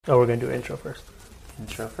Oh, we're going to do intro first.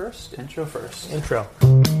 Intro first? Intro first. Intro.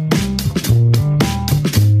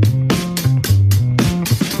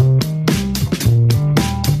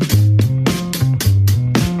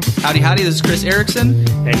 Howdy, howdy. This is Chris Erickson.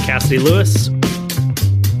 And Cassidy Lewis.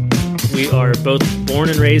 We are both born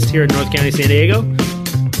and raised here in North County, San Diego.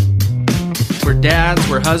 We're dads,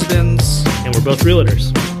 we're husbands. And we're both realtors.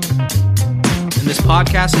 And this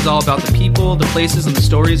podcast is all about the people, the places, and the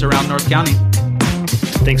stories around North County.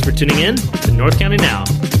 Thanks for tuning in to North County Now.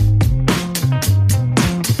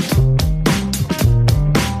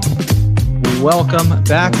 Welcome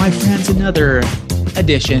back, my friends. Another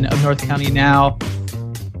edition of North County Now.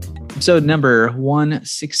 Episode number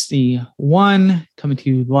 161, coming to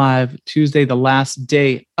you live Tuesday, the last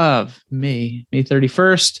day of May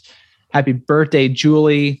 31st. Happy birthday,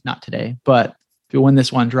 Julie. Not today, but when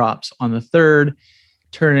this one drops on the 3rd,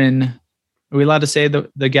 turning, are we allowed to say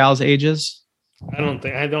the gal's ages? I don't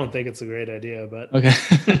think it's a great idea, but okay.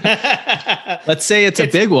 Let's say it's a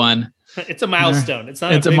big one. It's a milestone. It's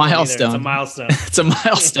not. It's a milestone. It's a milestone. It's a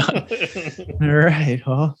milestone. All right.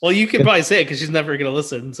 Well, you can probably say it because she's never going to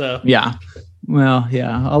listen. So yeah. Well,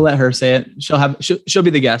 yeah. I'll let her say it. She'll be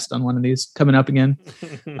the guest on one of these coming up again.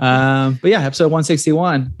 But yeah, episode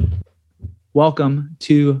 161. Welcome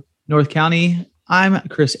to North County. I'm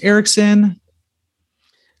Chris Erickson.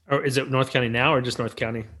 Or is it North County Now or just North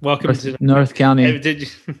County? Welcome to North County. Hey, did you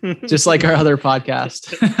just like our other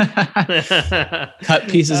podcast. Cut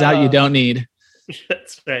pieces out you don't need.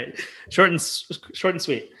 That's right. Short and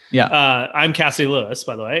sweet. Yeah. I'm Cassidy Lewis,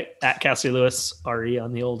 by the way, at Cassidy Lewis RE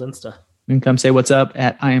on the old Insta. You can come say what's up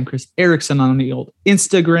at I am Chris Erickson on the old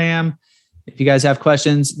Instagram. If you guys have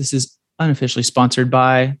questions, this is unofficially sponsored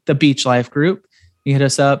by the Beach Life Group. You hit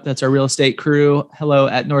us up. That's our real estate crew. Hello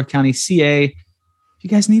at North County, CA. If you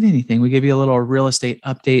guys need anything, we gave you a little real estate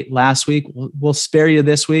update last week. We'll spare you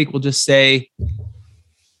this week. We'll just say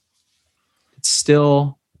it's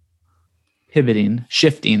still pivoting,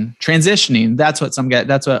 shifting, transitioning. That's what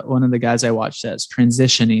one of the guys I watched says,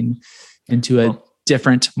 transitioning into a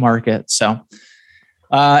different market. So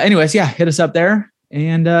anyways, yeah, hit us up there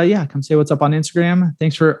and come say what's up on Instagram.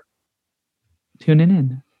 Thanks for tuning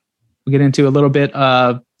in. We'll get into a little bit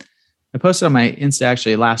of, I posted on my Insta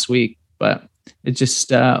actually last week, but it's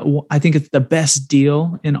just, I think it's the best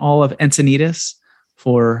deal in all of Encinitas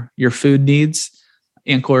for your food needs.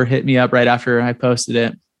 Ancor hit me up right after I posted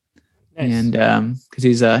it. Nice. And because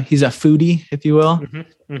he's a foodie, if you will.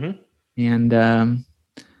 Mm-hmm. Mm-hmm.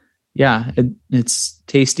 And it's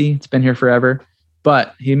tasty. It's been here forever.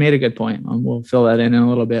 But he made a good point. We'll fill that in a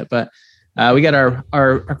little bit. But we got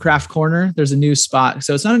our craft corner. There's a new spot.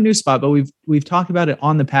 So it's not a new spot, but we've talked about it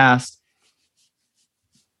on the past.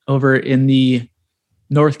 Over in the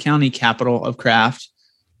North County capital of craft.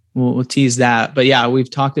 We'll tease that. But yeah,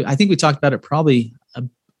 I think we talked about it probably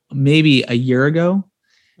maybe a year ago.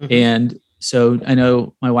 Mm-hmm. And so I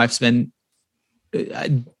know my wife's she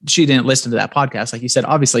didn't listen to that podcast, like you said,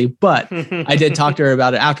 obviously, but I did talk to her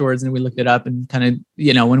about it afterwards and we looked it up and kind of,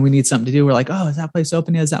 when we need something to do, we're like, oh, is that place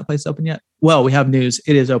open yet? Is that place open yet? Well, we have news.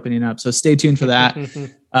 It is opening up. So stay tuned for that.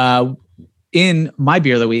 In my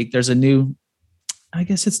beer of the week, there's a new, I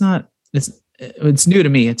guess it's new to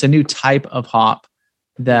me. It's a new type of hop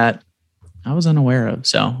that I was unaware of.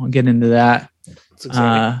 So I'll get into that.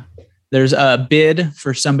 There's a bid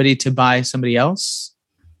for somebody to buy somebody else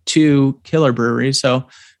to Killer Brewery. So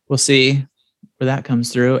we'll see where that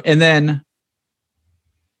comes through. And then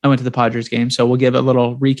I went to the Padres game. So we'll give a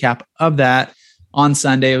little recap of that on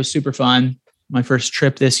Sunday. It was super fun. My first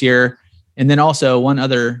trip this year. And then also one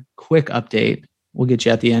other quick update we'll get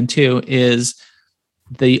you at the end too is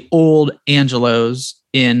the old Angelo's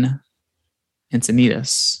in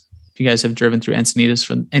Encinitas. If you guys have driven through Encinitas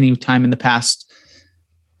for any time in the past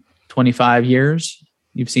 25 years,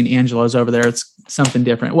 you've seen Angelo's over there. It's something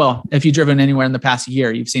different. Well, if you've driven anywhere in the past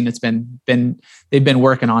year, you've seen they've been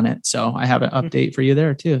working on it. So I have an update for you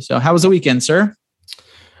there too. So how was the weekend, sir?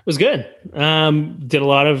 It was good. Did a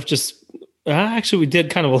lot of we did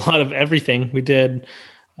kind of a lot of everything. We did,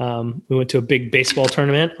 we went to a big baseball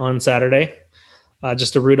tournament on Saturday.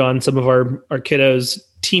 Just to root on some of our kiddos'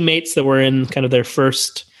 teammates that were in kind of their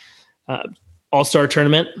first all-star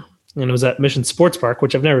tournament. And it was at Mission Sports Park,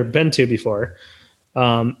 which I've never been to before.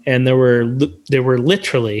 And there were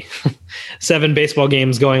literally 7 baseball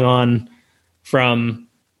games going on from,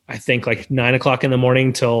 I think, like 9:00 in the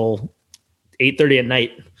morning till 8:30 at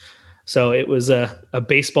night. So it was a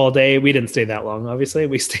baseball day. We didn't stay that long, obviously.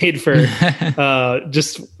 We stayed for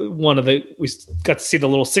just we got to see the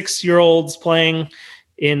little 6-year-olds playing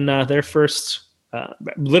in their first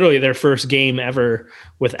literally their first game ever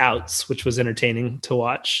with outs, which was entertaining to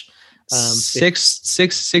watch.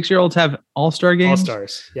 6-year-olds have all-star games.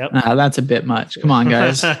 All-stars. Yep. That's a bit much. Come on,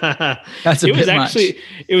 guys. That's a bit much.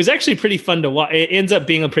 It was actually pretty fun to watch. It ends up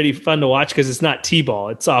being a pretty fun to watch because it's not T-ball.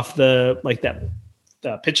 It's off the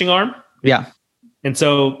pitching arm. Yeah. And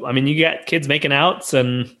so, I mean, you got kids making outs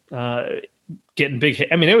and getting big hit.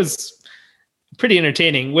 I mean, it was pretty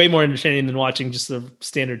entertaining, way more entertaining than watching just the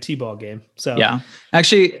standard T-ball game. So yeah,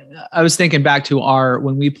 actually, I was thinking back to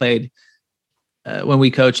when we played, when we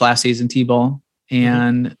coached last season T-ball,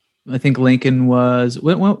 and I think Lincoln was,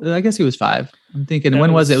 I guess he was 5. I'm thinking,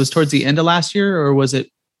 when was it? It was towards the end of last year, or was it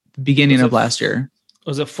the beginning of last year?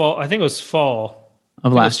 Was it fall? I think it was fall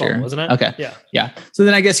of last year, wasn't it? Okay. Yeah. So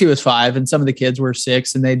then I guess he was 5, and some of the kids were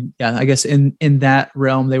 6, and I guess in that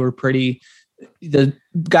realm, they were the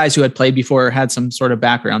guys who had played before had some sort of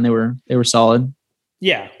background. They were solid.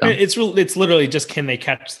 Yeah. So. It's literally just, can they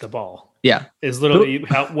catch the ball? Yeah. Is literally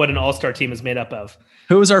what an all-star team is made up of.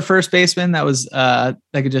 Who was our first baseman? That was that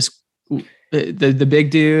could just the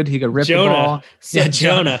big dude. He could rip the ball. So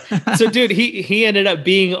Jonah. So dude, he ended up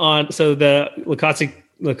being on. So the La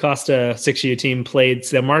Costa 6U team played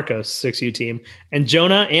San Marcos 6U team, and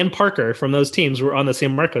Jonah and Parker from those teams were on the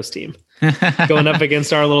San Marcos team, going up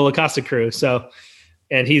against our little La Costa crew. So,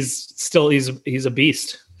 and he's a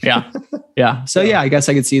beast. Yeah. So I guess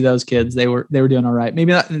I could see those kids. They were doing all right.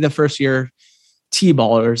 Maybe not the first year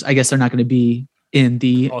T-ballers. I guess they're not going to be in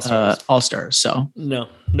the all-stars. So nope.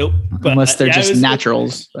 But unless they're just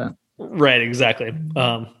naturals. Right. Exactly.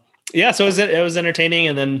 So it was entertaining,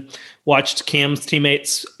 and then watched Cam's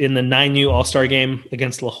teammates in the 9U All-Star game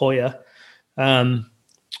against La Jolla. And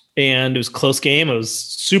it was a close game. It was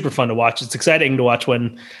super fun to watch. It's exciting to watch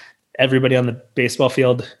when everybody on the baseball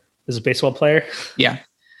field is a baseball player. Yeah.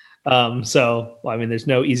 There's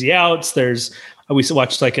no easy outs. We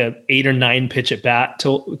watched like a 8 or 9 pitch at bat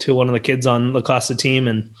to one of the kids on La Costa team,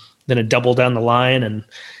 and then a double down the line. And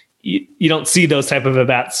you don't see those type of at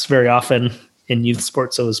bats very often in youth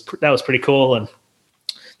sports. So that was pretty cool. And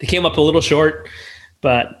they came up a little short,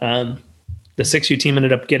 but the 6U team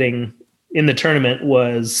ended up getting in the tournament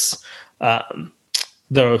was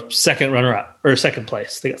the second runner up, or second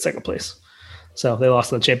place. They got second place. So they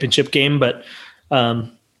lost in the championship game, but La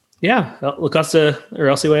Costa or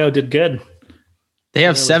LCYO did good. They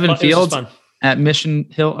have 7 fields at Mission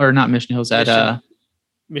Hill, or not Mission Hills, at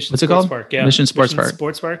Mission what's it Sports called? Park. Yeah. Mission Sports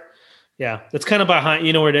Park. Yeah. That's kind of behind,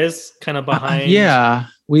 you know where it is? Kind of behind.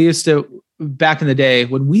 We used to, back in the day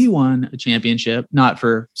when we won a championship, not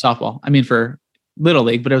for softball, I mean for Little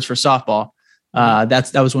League, but it was for softball.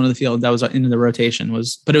 That was one of the fields that was into the rotation,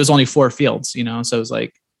 but it was only 4 fields, so it was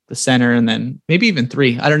like the center and then maybe even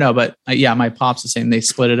 3. I don't know, but my pops was saying they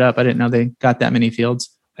split it up. I didn't know they got that many fields.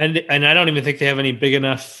 And I don't even think they have any big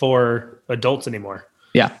enough for adults anymore.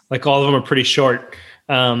 Yeah. Like all of them are pretty short.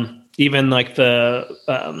 Even like the,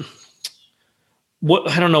 I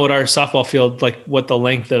don't know what our softball field, like what the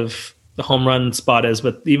length of the home run spot is,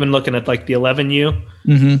 but even looking at like the 11U,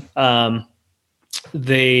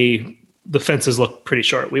 the fences look pretty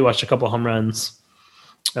short. We watched a couple of home runs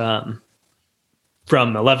from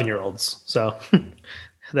 11-year-olds. So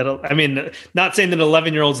not saying that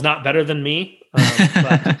 11-year-old's not better than me,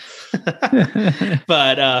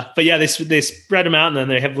 but yeah, they spread them out, and then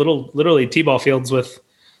they have literally T-ball fields with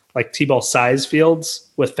like T-ball size fields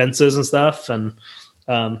with fences and stuff. And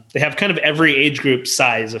they have kind of every age group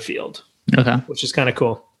size of field, which is kind of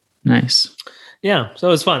cool. Nice. Yeah. So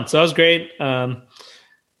it was fun. So that was great.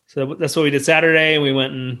 So that's what we did Saturday. We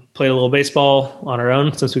went and played a little baseball on our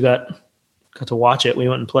own since we got to watch it. We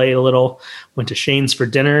went and played a little, went to Shane's for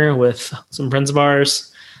dinner with some friends of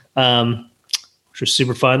ours, which was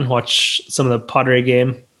super fun. Watch some of the Padre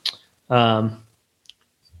game.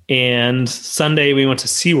 And Sunday we went to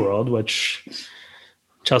SeaWorld, which,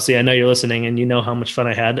 Chelsea, I know you're listening and you know how much fun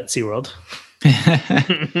I had at SeaWorld.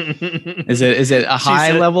 Is it a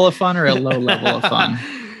high level of fun or a low level of fun?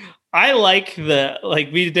 I like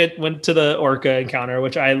went to the orca encounter,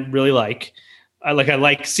 which I really like. I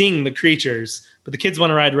like seeing the creatures, but the kids want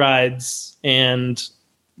to ride rides and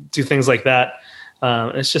do things like that.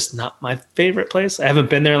 It's just not my favorite place. I haven't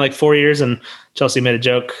been there in like 4 years, and Chelsea made a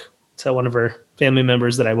joke to one of her family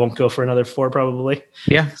members that I won't go for another 4 probably.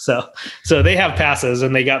 Yeah. So they have passes,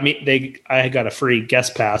 and I got a free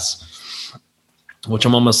guest pass, which I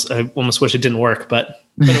almost wish it didn't work, but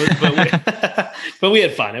we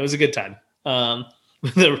had fun. It was a good time.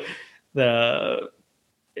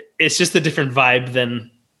 It's just a different vibe than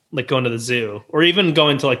like going to the zoo or even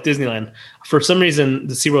going to like Disneyland. For some reason,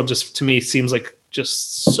 the SeaWorld just to me seems like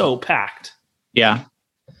just so packed. Yeah.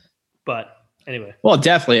 But Anyway. Well,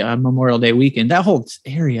 definitely a Memorial Day weekend, that whole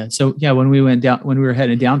area. So yeah, when we were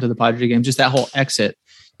headed down to the Padre game, just that whole exit,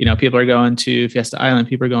 people are going to Fiesta Island,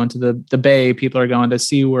 people are going to the Bay, people are going to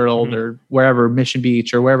SeaWorld or wherever, Mission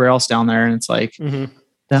Beach or wherever else down there. And it's like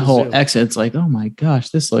that whole exit, it's like, oh my gosh,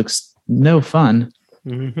 this looks no fun.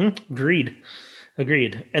 Agreed.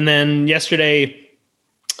 And then yesterday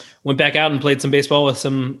went back out and played some baseball with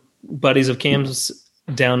some buddies of Cam's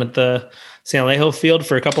down at the San Alejo field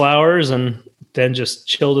for a couple hours and then just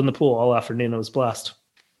chilled in the pool all afternoon. It was blessed.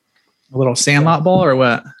 A little sandlot ball or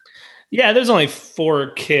what? Yeah, there's only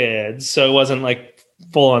 4 kids, so it wasn't like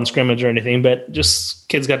full on scrimmage or anything, but just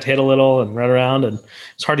kids got to hit a little and run around, and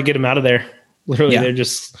it's hard to get them out of there. Literally, they're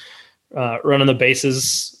just running the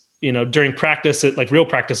bases. During practice, like real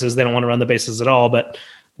practices, they don't want to run the bases at all. But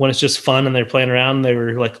when it's just fun and they're playing around, they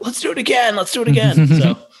were like, "Let's do it again! Let's do it again!"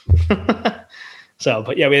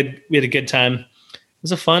 But yeah, we had a good time. It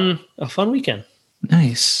was a fun weekend.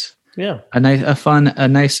 Nice. Yeah. A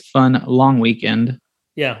nice fun long weekend.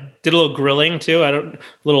 Yeah. Did a little grilling too.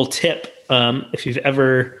 Little tip. If you've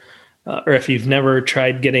ever, or if you've never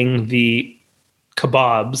tried getting the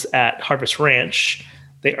kebabs at Harvest Ranch,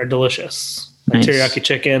 they are delicious. Nice. Teriyaki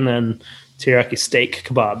chicken and teriyaki steak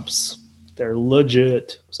kebabs. They're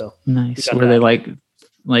legit. So nice. Were they like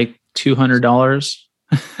 $200?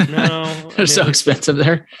 No, they're so expensive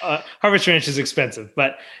there. Harvest Ranch is expensive,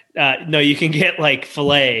 but no, you can get like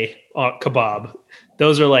filet kebab.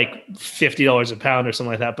 Those are like $50 a pound or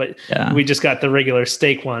something like that. But we just got the regular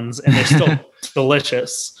steak ones, and they're still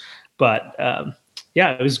delicious. But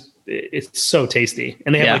it's so tasty,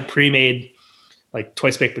 and they have like pre-made like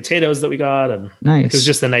twice baked potatoes that we got, and it was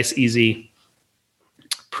just a nice easy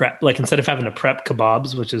prep. Like instead of having to prep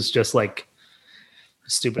kebabs, which is just like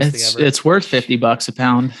stupidest thing ever. It's worth $50 a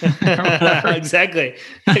pound. Exactly.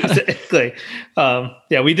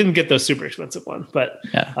 We didn't get those super expensive ones, but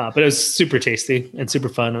it was super tasty and super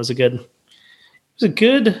fun. It was a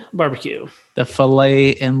good barbecue. The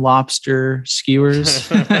filet and lobster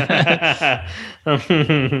skewers. I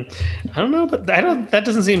don't know, but that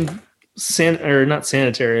doesn't seem not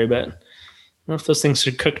sanitary, but I don't know if those things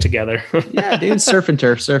should cook together. Yeah, dude, surf and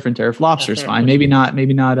turf. Lobster's fine. Maybe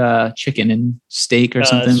not chicken and steak or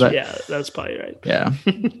something. But yeah, that's probably right. Yeah.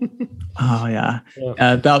 Oh yeah.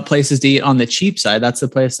 About places to eat on the cheap side. That's the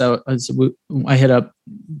place I hit up,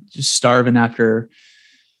 just starving after.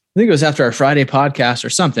 I think it was after our Friday podcast or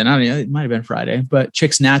something. I don't know. It might have been Friday, but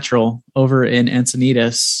Chick's Natural over in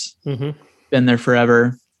Encinitas. Been there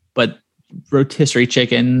forever, but rotisserie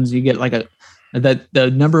chickens. You get like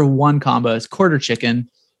the number one combo is quarter chicken,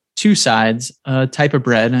 2 sides, type of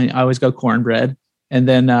bread. I always go cornbread, and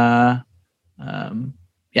then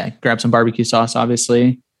grab some barbecue sauce,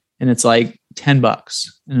 obviously, and it's like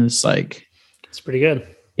 $10, and it's like it's pretty good.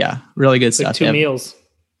 Yeah, really good stuff. Like 2 meals.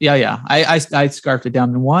 Yeah. I scarfed it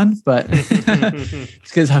down to 1, but it's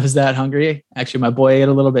because I was that hungry. Actually, my boy ate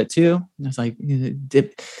a little bit too. I was like,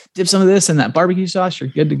 dip some of this in that barbecue sauce. You're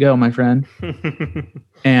good to go, my friend.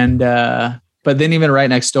 And but then even right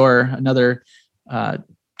next door, another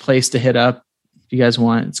place to hit up if you guys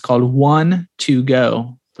want. It's called 1 2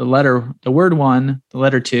 Go. The word 1, the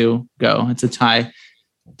letter 2 go. It's a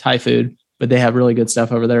Thai food, but they have really good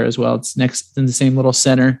stuff over there as well. It's next in the same little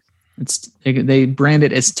center. They brand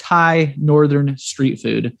it as Thai Northern Street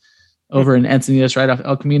Food over in Encinitas, right off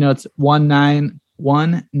El Camino. It's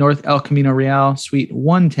 191 North El Camino Real, Suite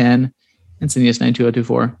 110, Encinitas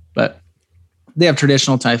 92024. But they have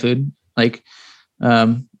traditional Thai food. Like, I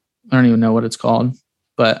don't even know what it's called,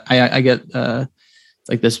 but I get it's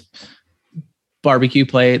like this barbecue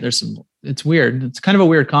plate. It's weird. It's kind of a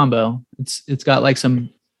weird combo. It's got like some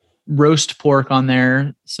roast pork on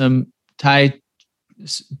there, some Thai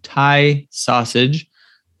sausage.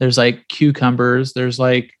 There's like cucumbers. There's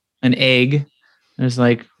like an egg. There's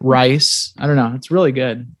like rice. I don't know. It's really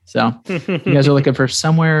good. So if you guys are looking for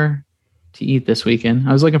somewhere to eat this weekend,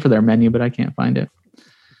 I was looking for their menu, but I can't find it.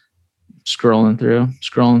 Scrolling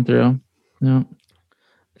through. No,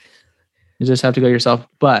 you just have to go yourself.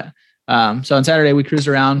 But so on Saturday we cruised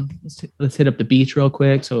around. Let's hit up the beach real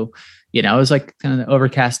quick. So it was like kind of an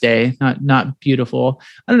overcast day, not beautiful.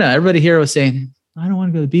 I don't know. Everybody here was saying, I don't want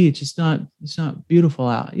to go to the beach. It's not beautiful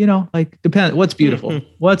out. Like depends. What's beautiful?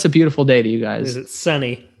 What's a beautiful day to you guys? Is it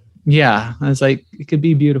sunny? Yeah. I was like, it could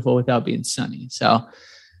be beautiful without being sunny. So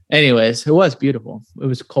anyways, it was beautiful. It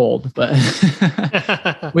was cold, but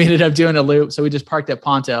we ended up doing a loop. So we just parked at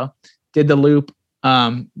Ponto, did the loop.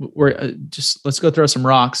 We're let's go throw some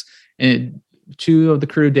rocks. And 2 of the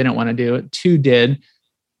crew didn't want to do it. 2 did.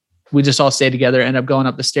 We just all stayed together, end up going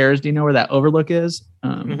up the stairs. Do you know where that overlook is?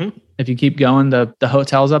 If you keep going, the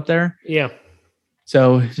hotel's up there. Yeah.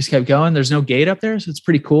 So just kept going. There's no gate up there, so it's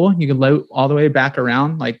pretty cool. You can load all the way back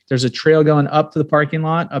around. Like there's a trail going up to the parking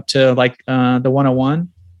lot, up to like the 101.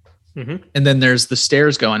 Mm-hmm. And then there's the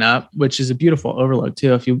stairs going up, which is a beautiful overlook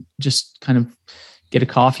too. If you just kind of get a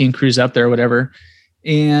coffee and cruise up there or whatever.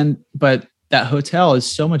 But that hotel is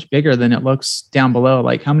so much bigger than it looks down below.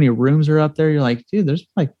 Like how many rooms are up there? You're like, dude, there's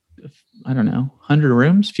like, I don't know, 100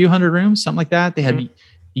 rooms, a few hundred rooms, something like that. They had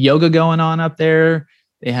yoga going on up there.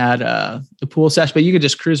 They had the pool session, but you could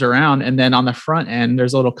just cruise around. And then on the front end,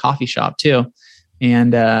 there's a little coffee shop too.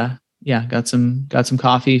 And got some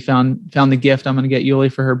coffee, found the gift I'm going to get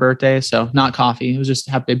Yuli for her birthday. So not coffee. It was just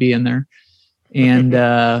happy to be in there.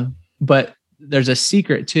 And, but there's a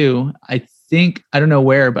secret too. I don't know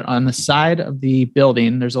where, but on the side of the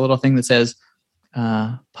building, there's a little thing that says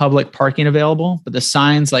public parking available, but the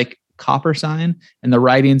sign's like copper sign and the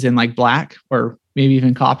writing's in like black or maybe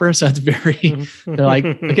even copper. So it's very, they're like,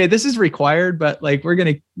 okay, this is required, but like, we're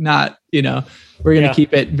going to not, we're going to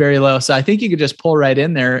keep it very low. So I think you could just pull right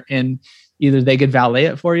in there and either they could valet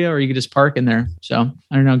it for you or you could just park in there. So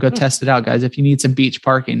I don't know, go test it out, guys. If you need some beach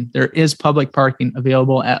parking, there is public parking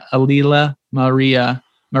available at Alila Maria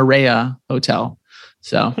Hotel.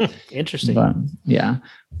 So interesting.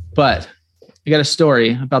 But I got a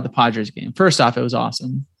story about the Padres game. First off, it was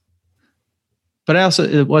awesome. But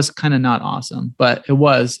it was kind of not awesome, but it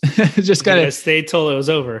was just kind of stayed till it was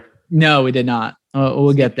over. No, we did not.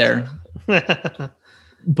 We'll get there.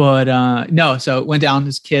 But no, so it went down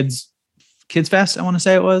as Kids Fest, I want to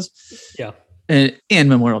say it was. Yeah. And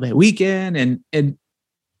Memorial Day weekend. And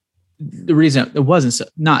the reason it wasn't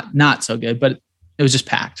not so good, but it was just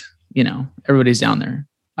packed. Everybody's down there.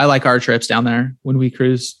 I like our trips down there when we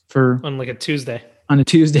cruise on like a Tuesday. On a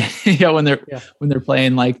Tuesday. When they're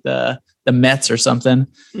playing like the Mets or something,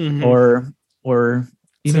 or even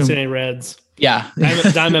Cincinnati Reds. Yeah.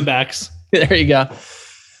 Diamondbacks. There you go.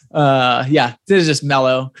 This is just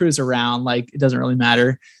mellow, cruise around. Like it doesn't really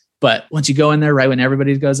matter. But once you go in there, right when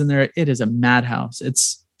everybody goes in there, it is a madhouse.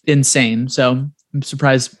 It's insane. So I'm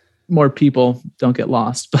surprised more people don't get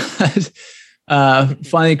lost. But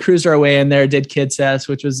finally cruised our way in there, did Kids Fest,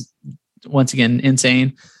 which was once again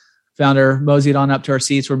insane. Found her, moseyed on up to our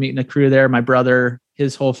seats. We're meeting the crew there. My brother,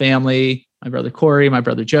 his whole family, my brother Corey, my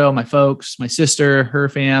brother Joe, my folks, my sister, her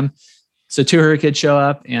fam. So two of her kids show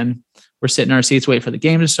up and we're sitting in our seats, wait for the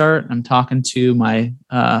game to start. I'm talking to my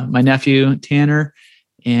nephew, Tanner,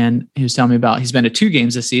 and he was telling me about, he's been to 2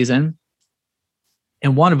 games this season.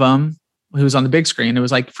 And one of them, he was on the big screen. It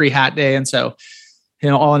was like free hat day. And so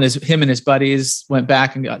him and his buddies went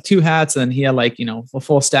back and got 2 hats. And he had like, a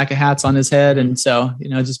full stack of hats on his head. And so,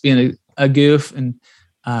 just being a goof and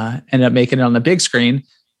ended up making it on the big screen.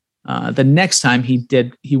 The next time he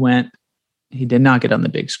did not get on the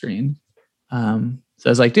big screen. So I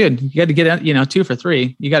was like, dude, you got to get 2 for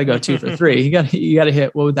 3. You got to go 2 for 3. You got to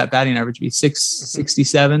hit, what would that batting average be?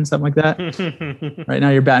 667, something like that. Right now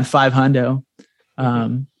you're batting 500.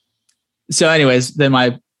 So anyways, then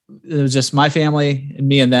it was just my family and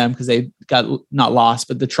me and them, because they got not lost,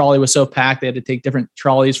 but the trolley was so packed. They had to take different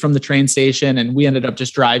trolleys from the train station. And we ended up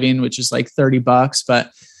just driving, which is like $30,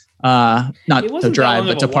 but not to drive,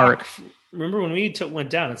 but to park. Remember when we went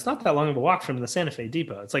down, it's not that long of a walk from the Santa Fe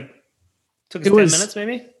depot. It's like, took us 10 minutes,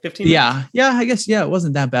 maybe 15 minutes. Yeah. I guess, it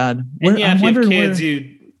wasn't that bad. And if you have kids,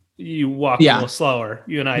 you walk a little slower.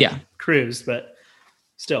 You and I cruised, but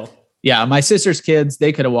still. Yeah. My sister's kids,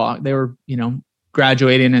 they could have walked. They were,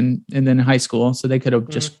 graduating and then in high school. So they could have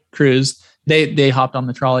just cruised. They hopped on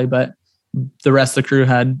the trolley, but the rest of the crew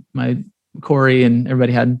had my Corey and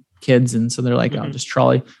everybody had kids. And so they're like, oh, just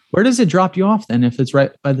trolley. Where does it drop you off then? If it's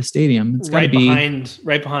right by the stadium, it's right behind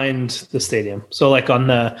the stadium. So like on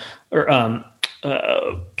the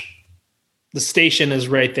station is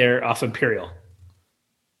right there off Imperial.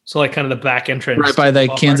 So like kind of the back entrance. Right by the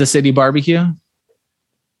Kansas City barbecue.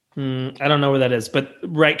 I don't know where that is, but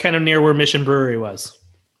right kind of near where Mission Brewery was,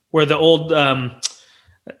 where the old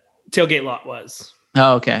tailgate lot was.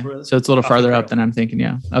 Oh, okay. So it's a little farther up than I'm thinking.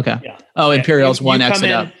 Yeah. Okay. Yeah. Oh, Imperial's one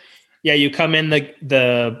exit up. Yeah. You come in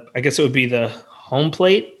the I guess it would be the home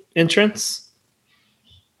plate entrance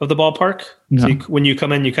of the ballpark. No. So when you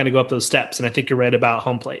come in, you kind of go up those steps, and I think you're right about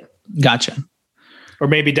home plate. Gotcha. Or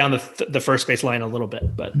maybe down the first base line a little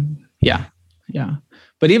bit, but yeah.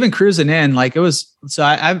 But even cruising in, like it was, so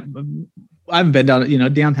I haven't been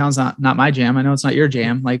down, downtown's not my jam. I know it's not your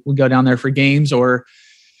jam. Like we go down there for games or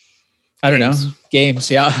I don't know,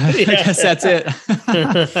 games. Yeah. I guess that's it.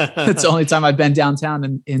 It's the only time I've been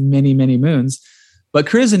downtown in many, many moons, but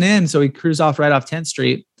cruising in. So we cruise off right off 10th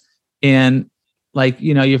Street and like,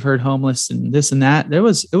 you've heard homeless and this and that. It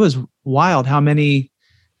was wild how many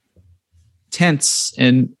tents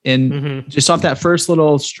and just off that first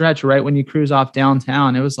little stretch, right when you cruise off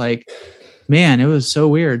downtown, it was like, man, it was so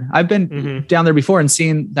weird. I've been down there before and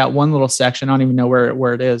seen that one little section. I don't even know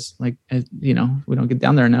where it is. Like, we don't get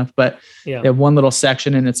down there enough, but they have one little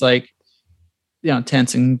section and it's like,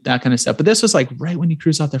 tents and that kind of stuff. But this was like right when you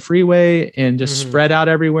cruise off the freeway and just spread out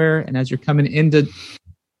everywhere. And as you're coming into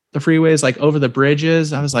the freeways, like over the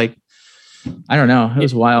bridges, I was like, I don't know. It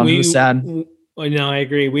was wild. It was sad. I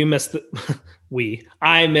agree.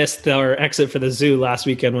 I missed our exit for the zoo last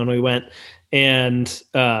weekend when we went, and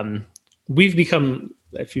we've become,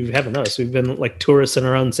 if you haven't noticed, we've been like tourists in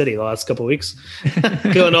our own city the last couple of weeks,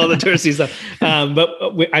 going all the touristy stuff.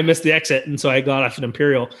 I missed the exit, and so I got off at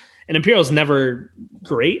Imperial. And Imperial's never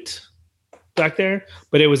great back there,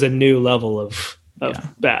 but it was a new level of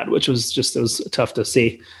bad, which was it was tough to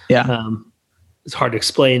see. Yeah, it's hard to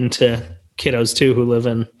explain to kiddos too who live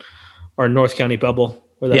in our North County bubble,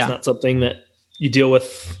 where that's not something that you deal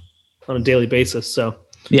with on a daily basis. So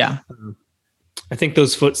I think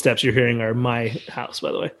those footsteps you're hearing are my house,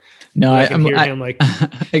 by the way. No, I can hear him like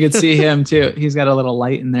I could see him too. He's got a little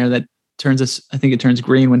light in there that I think it turns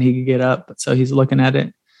green when he can get up. So he's looking at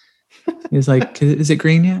it. He's like, is it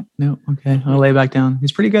green yet? No. Okay. I'll lay back down.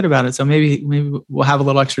 He's pretty good about it. So maybe we'll have a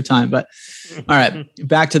little extra time, but all right,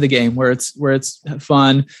 back to the game where it's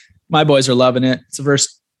fun. My boys are loving it. It's the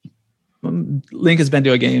first Link has been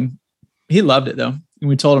to a game. He loved it though. And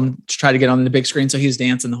we told him to try to get on the big screen. So he was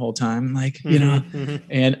dancing the whole time, like,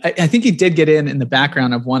 and I think he did get in the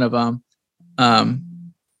background of one of them,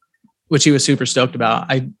 which he was super stoked about.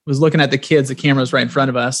 I was looking at the kids, the camera was right in front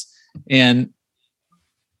of us, and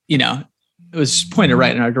it was pointed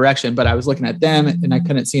right in our direction, but I was looking at them and I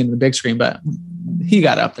couldn't see him in the big screen, but he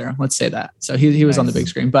got up there. Let's say that. So he was on the big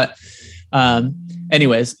screen, but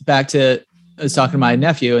anyways, back to, I was talking to my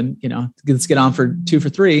nephew and, let's get on for 2 for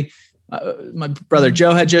 3. My brother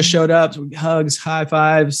Joe had just showed up. So hugs, high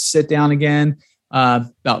fives, sit down again.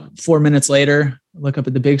 About 4 minutes later, I look up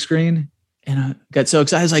at the big screen and I got so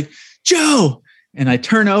excited. I was like, Joe. And I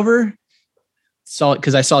turn over, saw it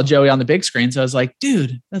because I saw Joey on the big screen. So I was like,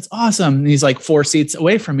 dude, that's awesome. And he's like 4 seats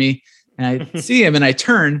away from me. And I see him and I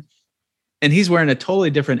turn and he's wearing a totally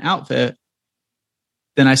different outfit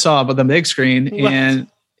than I saw on the big screen. What? And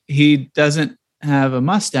he doesn't have a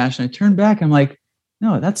mustache. And I turned back. I'm like,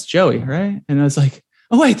 no, that's Joey, right? And I was like,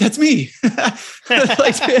 oh wait, that's me. Like,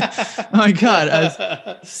 oh my God.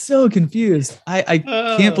 I was so confused. I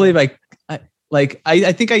can't believe I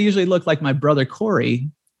think I usually look like my brother Corey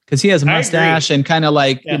because he has a mustache and kind of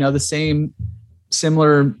like, the same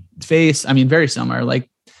similar face. I mean, very similar. Like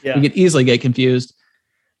you could easily get confused.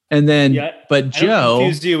 And then, but Joe, I don't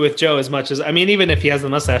confuse you with Joe as much as, even if he has the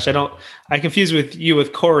mustache, I confuse you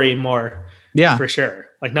with Corey more. Yeah, for sure.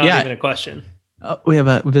 Like not even a question. We have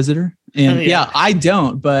a visitor and I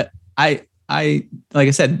don't, but I, like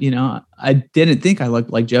I said, I didn't think I looked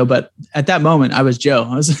like Joe, but at that moment I was Joe.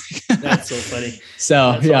 I was like, that's so funny.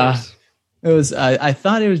 So it was, I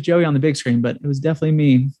thought it was Joey on the big screen, but it was definitely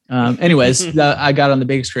me. Anyways, I got on the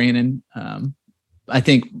big screen and, I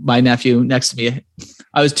think my nephew next to me,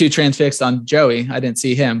 I was too transfixed on Joey. I didn't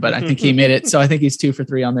see him, but I think he made it. So I think he's 2 for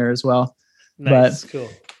 3 on there as well. Nice. But cool.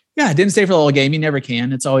 Yeah, I didn't stay for the whole game. You never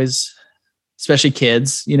can. It's always, especially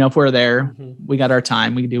kids, if we're there, we got our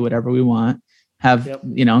time, we can do whatever we want,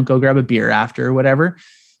 go grab a beer after or whatever.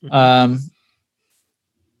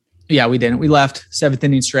 Yeah, we didn't. We left 7th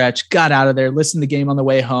inning stretch, got out of there, listened to the game on the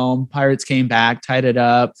way home. Pirates came back, tied it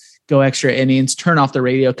up, go extra innings, turn off the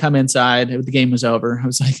radio, come inside. The game was over. I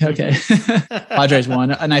was like, okay. Padres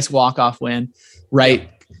won. A nice walk-off win. Right.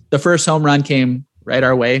 The first home run came right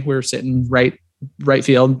our way. We were sitting right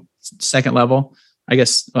field, second level, I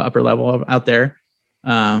guess upper level out there.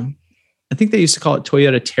 I think they used to call it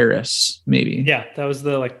Toyota Terrace, maybe. Yeah, that was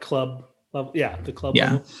the club level. Yeah, the club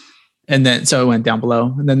level. And then so it went down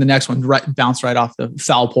below. And then the next one bounced right off the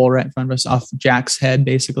foul pole right in front of us, off Jack's head,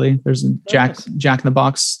 basically. There's a Jack in the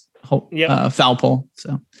Box foul pole.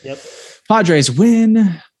 So Padres win.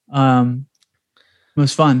 It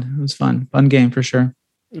was fun. It was fun. Fun game for sure.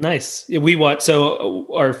 Nice. We watched.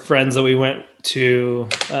 So our friends that we went to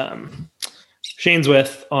Shane's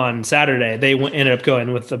with on Saturday, they ended up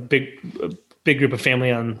going with a big group of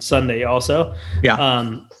family on Sunday also.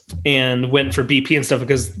 Yeah. And went for BP and stuff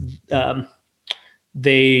because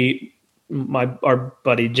our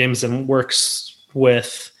buddy Jameson works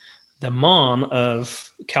with the mom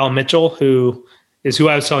of Cal Mitchell, who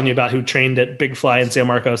I was telling you about, who trained at Big Fly in San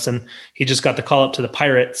Marcos, and he just got the call up to the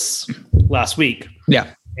Pirates last week.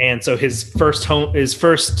 Yeah. And so his first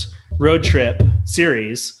road trip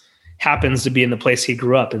series, happens to be in the place he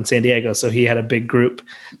grew up in San Diego. So he had a big group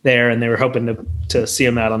there, and they were hoping to see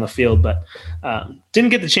him out on the field, but didn't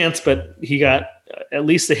get the chance. But he got at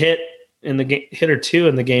least a hit in the game, hit or two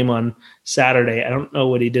in the game on Saturday. I don't know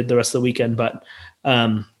what he did the rest of the weekend, but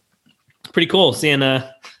pretty cool seeing.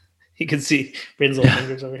 You can see Brandon's little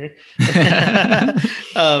fingers over here.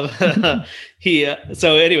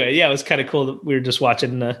 So anyway, yeah, it was kind of cool that we were just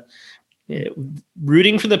watching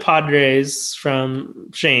rooting for the Padres from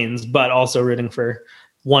Shane's, but also rooting for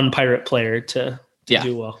one Pirate player to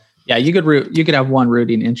do well. Yeah, you could have one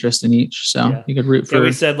rooting interest in each. So you could root for. Yeah,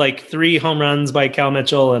 we said like 3 home runs by Cal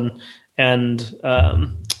Mitchell and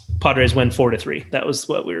Padres win 4-3. That was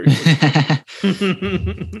what we were.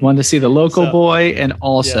 Wanted to see the local boy and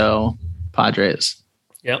also Padres.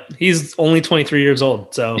 Yep, he's only 23 years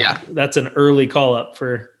old, so that's an early call up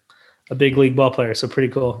for a big league ball player. So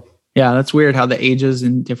pretty cool. Yeah, that's weird how the ages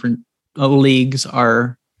in different leagues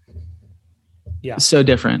are so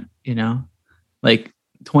different, like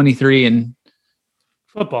 23 and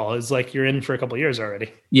football is like you're in for a couple of years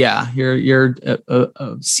already. Yeah, you're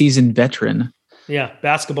a seasoned veteran. Yeah,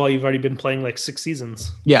 basketball you've already been playing like 6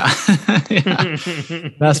 seasons. Yeah.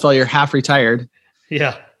 Basketball you're half retired.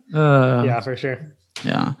 Yeah. Yeah, for sure.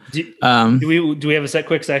 Yeah. Do we have a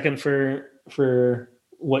quick second for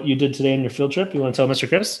what you did today on your field trip? You want to tell Mr.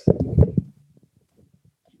 Chris?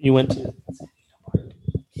 You went to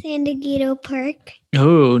San Diego Park.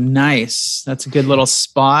 Oh, nice. That's a good little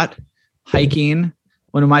spot. Hiking.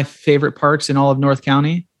 One of my favorite parks in all of North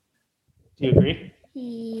County. Do you agree?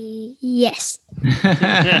 Yes.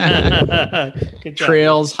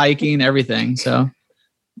 Trails, hiking, everything. So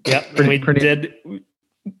yeah,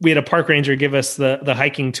 we had a park ranger give us the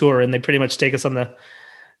hiking tour, and they pretty much take us on the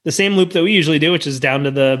same loop that we usually do, which is down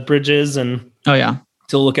to the bridges and to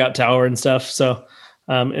the lookout tower and stuff. So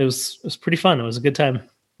it was pretty fun. It was a good time.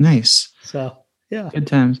 Nice. So yeah, good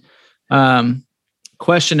times.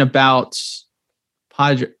 Question about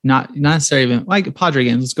Padre, not necessarily even like Padre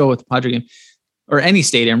games. Let's go with the Padre game or any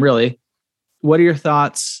stadium really. What are your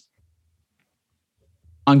thoughts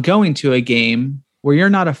on going to a game where you're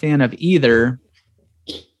not a fan of either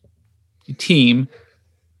team?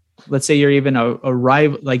 Let's say you're even a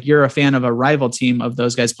rival, like you're a fan of a rival team of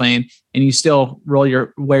those guys playing, and you still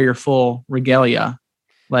wear your full regalia.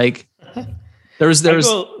 Like there was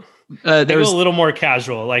a little more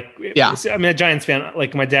casual. Like, I'm a Giants fan.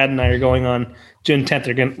 Like my dad and I are going on June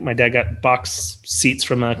 10th. My dad got box seats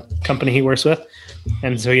from a company he works with.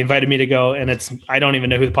 And so he invited me to go, and I don't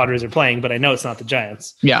even know who the Padres are playing, but I know it's not the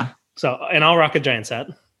Giants. Yeah. So, and I'll rock a Giants hat,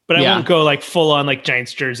 but I won't go like full on like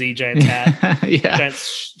Giants jersey, Giants hat,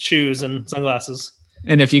 Giants shoes and sunglasses.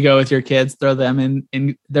 And if you go with your kids, throw them in.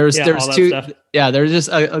 And there's 2. Stuff. Yeah. There's just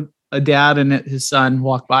a dad and his son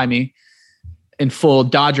walked by me in full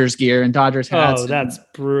Dodgers gear and Dodgers hats. Oh, that's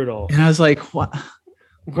brutal. And I was like, what?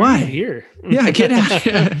 Why here? Yeah, get out of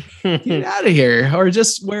here. Get out of here. Or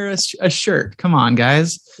just wear a shirt. Come on,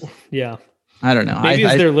 guys. Yeah. I don't know. Maybe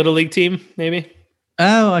it's their little league team, maybe.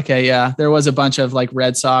 Oh, okay. Yeah. There was a bunch of like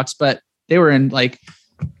Red Sox, but they were in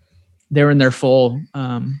their full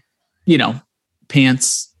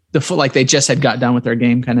pants, the full, like they just had got done with their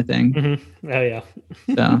game kind of thing. Mm-hmm. Oh yeah.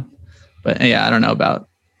 So, but yeah, I don't know about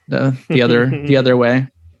the other way.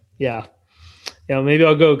 Yeah. Yeah. Maybe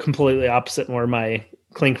I'll go completely opposite and wear my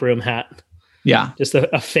Clink Room hat. Yeah. Just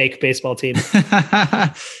a fake baseball team.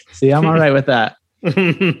 See, I'm all right with that.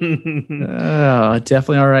 Oh,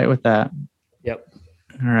 definitely all right with that. Yep.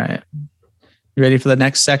 All right. You ready for the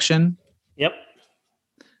next section? Yep.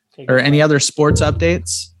 Or any other sports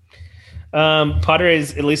updates?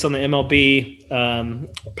 Padres, at least on the MLB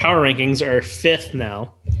power rankings, are 5th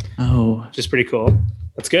now. Oh, which is pretty cool.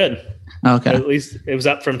 That's good. Okay. At least it was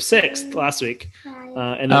up from 6th last week.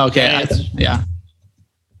 And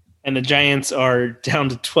and the Giants are down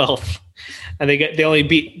to 12th, and they only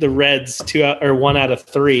beat the Reds 1 out of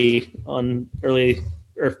 3 on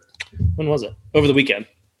when was it? Over the weekend.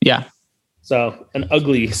 Yeah. So an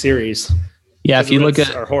ugly series. Yeah. If you look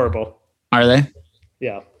at, are horrible. Are they?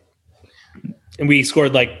 Yeah. And we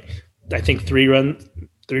scored I think 3 runs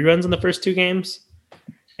in the first 2 games.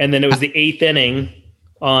 And then it was the 8th inning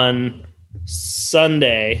on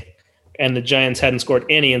Sunday, and the Giants hadn't scored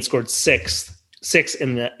any and scored 6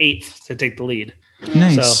 in the 8th to take the lead.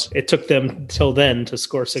 Nice. So it took them till then to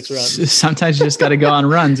score 6 runs. Sometimes you just got to go on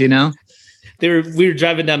runs, We were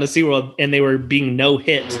driving down to SeaWorld, and they were being no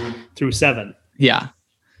hit through 7. Yeah.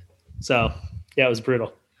 So yeah, it was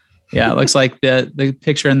brutal. Yeah, it looks like the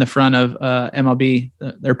picture in the front of MLB,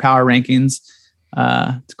 their power rankings.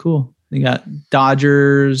 It's cool. They got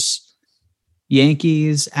Dodgers,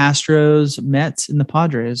 Yankees, Astros, Mets, and the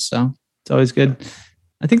Padres. So it's always good.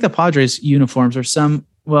 I think the Padres uniforms are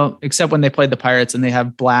except when they played the Pirates and they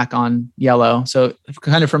have black on yellow. So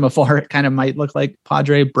kind of from afar, it kind of might look like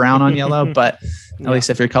Padre brown on yellow, but at least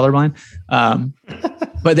if you're colorblind.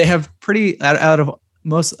 But they have pretty out of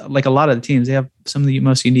most, like a lot of the teams, they have some of the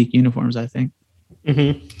most unique uniforms, I think.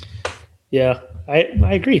 Mm-hmm. Yeah,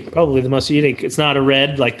 I agree. Probably the most unique. It's not a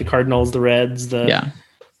red like the Cardinals, the Reds,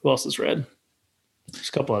 who else is red? There's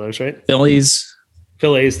a couple others, right? Phillies.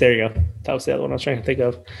 There you go. That was the other one I was trying to think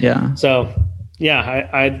of. Yeah. So, yeah,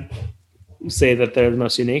 I'd say that they're the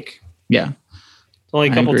most unique. Yeah. There's only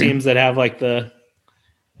a couple teams that have like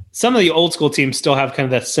some of the old school teams still have kind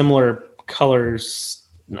of that similar colors,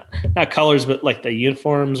 not colors, but like the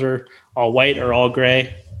uniforms are all white or all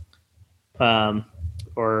gray.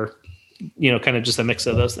 Or, kind of just a mix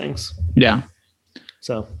of those things. Yeah.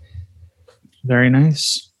 So. Very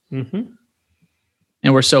nice. Mm-hmm.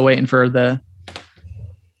 And we're still waiting for the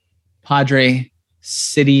Padre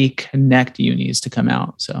City Connect unis to come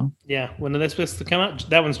out. So yeah, when are they supposed to come out?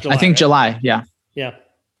 That one's July. I think, right? July. Yeah. Yeah.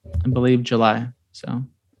 I believe July. So, all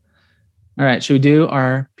right. Should we do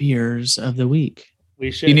our beers of the week? We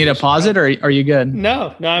should. You need to pause it, or are you good?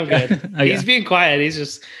 No, I'm good. Okay. He's being quiet. He's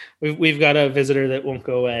just, we've got a visitor that won't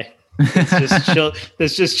go away. It's just chill.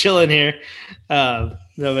 That's just chilling here. No,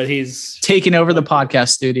 but he's taking over the podcast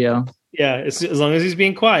studio. Yeah, as long as he's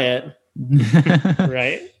being quiet,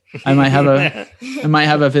 right? I might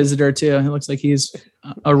have a visitor too. It looks like he's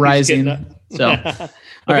arising. So,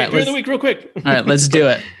 all right, beer of the week, real quick. All right, let's do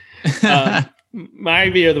it. My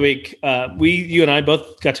beer of the week. You and I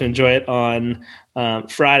both got to enjoy it on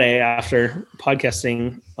Friday after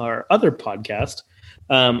podcasting our other podcast.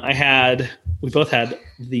 We both had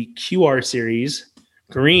the QR series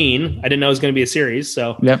green. I didn't know it was going to be a series,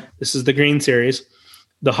 so This is the green series.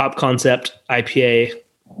 The Hop Concept IPA,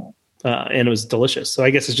 and it was delicious. So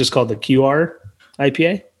I guess it's just called the QR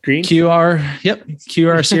IPA, green.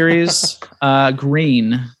 QR series,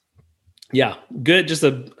 green. Yeah, good. Just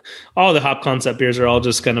all the Hop Concept beers are all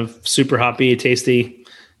just kind of super hoppy, tasty,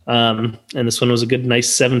 and this one was a good, nice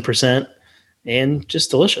 7%, and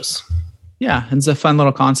just delicious. Yeah, and it's a fun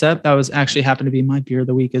little concept. That was actually happened to be my beer of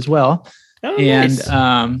the week as well. Oh, and nice.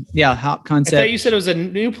 Hop Concept. I thought you said it was a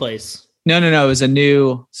new place. No. It was a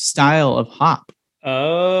new style of hop.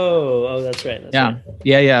 Oh, that's right.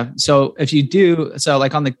 Yeah. So if you do,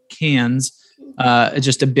 like on the cans, it's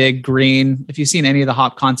just a big green. If you've seen any of the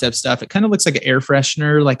Hop Concept stuff, it kind of looks like an air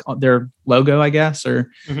freshener, like their logo, I guess. Or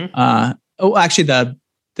actually the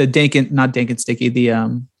not Dank and Sticky.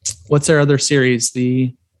 The what's their other series?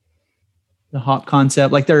 The Hop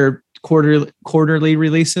Concept, like their quarterly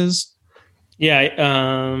releases.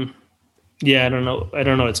 Yeah. Yeah, I don't know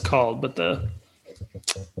what it's called, but the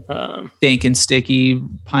Dank and Sticky,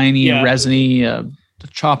 Piney, Resiny,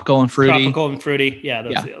 Tropical and Fruity. Yeah,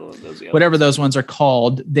 those the other ones. Whatever those ones are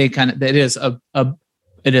called, it is a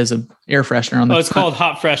air freshener on the. It's called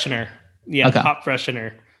Hop Freshener. Yeah, okay. Hop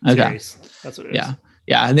Freshener series. Okay. That's what it is.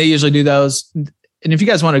 Yeah, and they usually do those. And if you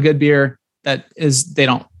guys want a good beer, they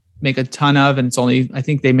don't make a ton of, and it's only, I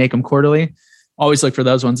think they make them quarterly. Always look for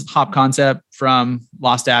those ones. Hop Concept from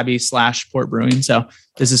Lost Abbey / Port Brewing. So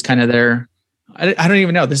this is kind of their, I don't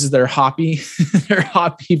even know. This is their hoppy, their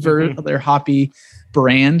hoppy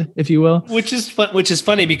brand, if you will. Which is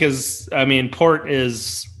funny because I mean, Port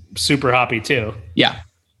is super hoppy too. Yeah.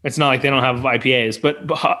 It's not like they don't have IPAs, but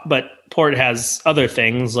Port has other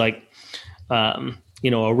things like,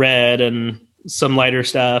 a red and some lighter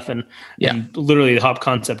stuff. And literally the Hop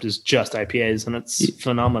Concept is just IPAs and it's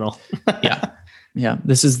phenomenal. Yeah.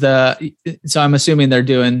 This is so I'm assuming they're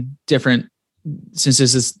doing different, since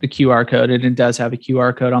this is the QR code, and it does have a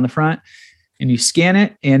QR code on the front, and you scan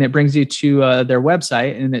it and it brings you to their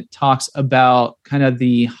website, and it talks about kind of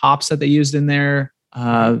the hops that they used in there.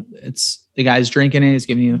 It's the guy's drinking it. He's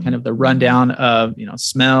giving you kind of the rundown of,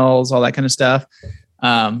 smells, all that kind of stuff.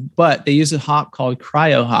 But they use a hop called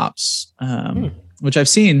cryo hops, which I've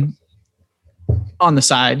seen on the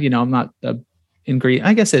side. I'm not the ingredient.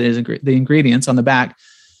 I guess it is the ingredients on the back.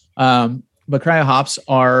 But cryo hops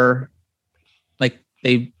are like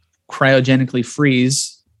they cryogenically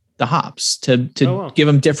freeze the hops to give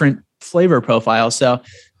them different flavor profiles. So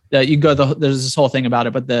you go, there's this whole thing about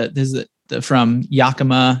it, but there's from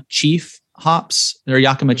Yakima Chief hops or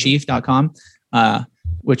yakimachief.com,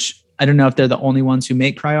 which I don't know if they're the only ones who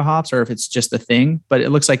make cryo hops or if it's just a thing, but it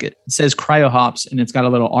looks like it says cryo hops and it's got a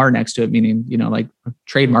little R next to it, meaning, like a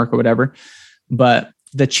trademark or whatever. But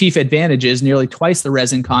the chief advantage is nearly twice the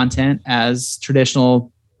resin content as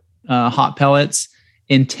traditional hop pellets,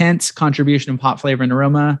 intense contribution of hop flavor and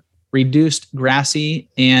aroma, reduced grassy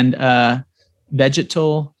and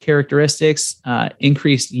vegetal characteristics,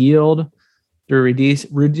 increased yield through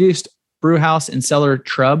reduced brew house and cellar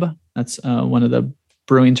trub. That's one of the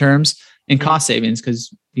brewing terms, and cost savings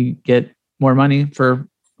because you get more money for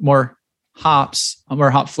more hops, more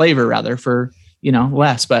hop flavor rather for,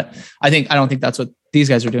 less. But I don't think that's what these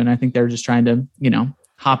guys are doing. I think they're just trying to,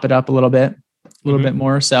 hop it up a little bit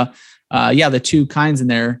more. So the two kinds in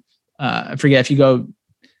there, I forget if you go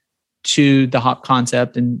to the Hop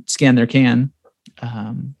Concept and scan their can,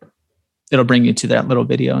 it'll bring you to that little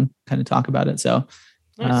video and kind of talk about it. So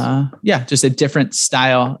nice. Just a different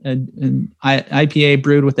style, and IPA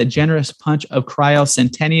brewed with a generous punch of Cryo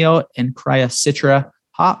Centennial and Cryo Citra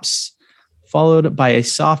hops, followed by a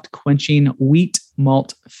soft quenching wheat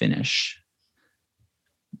malt finish.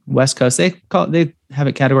 West Coast, they have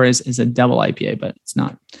it categorized as a double IPA, but it's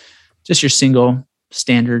not, just your single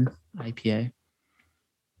standard IPA.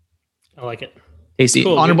 I like it. Tasty.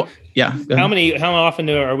 Cool. Honorable. Yeah. How often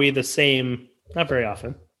are we the same? Not very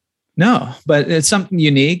often. No, but it's something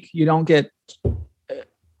unique. You don't get,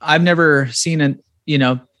 I've never seen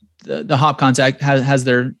the Hop Concept has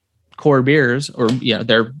their core beers, or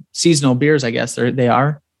their seasonal beers, I guess they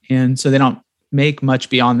are. And so they don't make much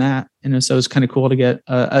beyond that. And so it's kind of cool to get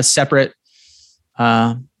a separate,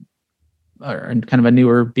 or kind of a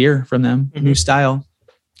newer beer from them, new style.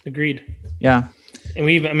 Agreed. Yeah. And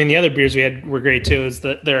the other beers we had were great too. Is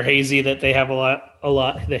that they're hazy, that they have a lot.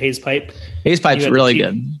 The haze pipe. Haze pipe's really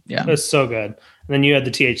good. Yeah, it's so good. And then you had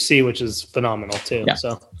the THC, which is phenomenal too. Yeah.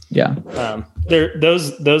 So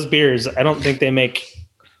those beers. I don't think they make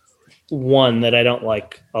one that I don't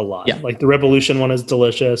like a lot. Yeah. Like the Revolution one is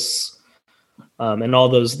delicious, and all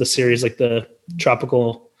the series like the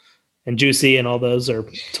Tropical and Juicy and all those are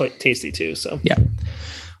tasty too. So yeah.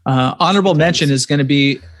 Honorable mention is going to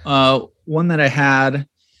be one that I had.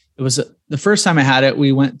 It was the first time I had it.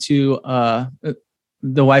 We went to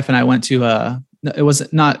the wife and I went to it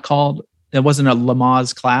wasn't a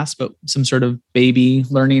Lamaze class, but some sort of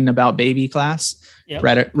learning about baby class. Yep.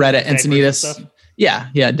 Read at Encinitas. Yeah,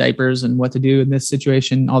 diapers and what to do in this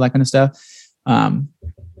situation, all that kind of stuff.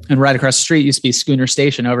 And right across the street used to be Schooner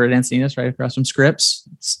Station over at Encinitas, right across from Scripps.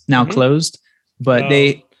 It's now closed, but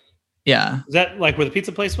yeah. Is that like where the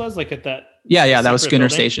pizza place was? Like at that? Yeah. That was Schooner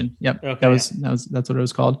building? Station. Yep. Okay. That's what it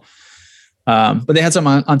was called. But they had some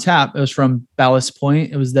on tap. It was from Ballast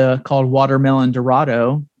Point. It was called Watermelon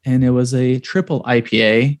Dorado, and it was a triple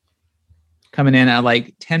IPA coming in at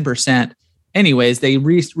like 10%. Anyways, they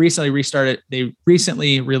recently restarted. They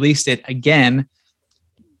recently released it again,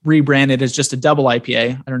 rebranded as just a double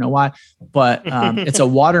IPA. I don't know why, but it's a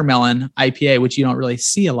watermelon IPA, which you don't really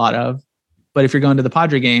see a lot of. But if you're going to the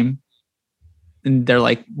Padre game, and they're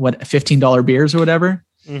like $15 beers or whatever,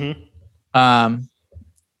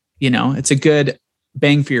 it's a good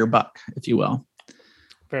bang for your buck, if you will.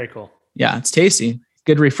 Very cool. Yeah, it's tasty,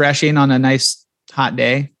 good, refreshing on a nice hot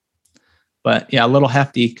day. But yeah, a little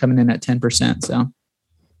hefty, coming in at 10%. So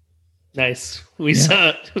nice. We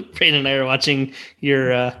saw Brayden and I were watching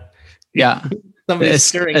your somebody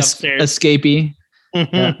stirring upstairs. Escapee.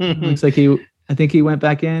 Yeah. Looks like I think he went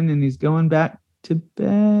back in and he's going back to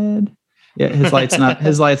bed. Yeah, his light's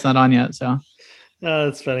not on yet. So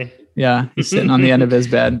that's funny. Yeah, he's sitting on the end of his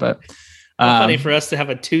bed. But funny for us to have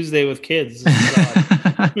a Tuesday with kids.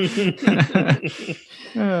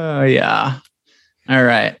 Oh yeah. All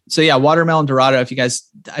right. So yeah, Watermelon Dorado. If you guys,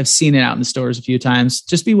 I've seen it out in the stores a few times.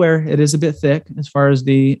 Just beware, it is a bit thick as far as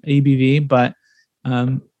the ABV, but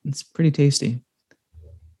it's pretty tasty.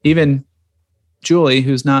 Even Julie,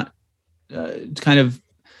 who's not kind of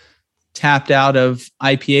tapped out of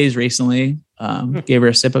IPAs recently, gave her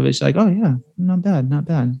a sip of it. She's like, "Oh yeah, not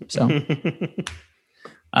bad." So,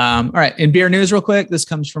 all right. In beer news, real quick, this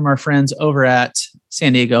comes from our friends over at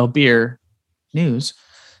San Diego Beer News.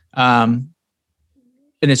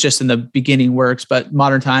 And it's just in the beginning works, but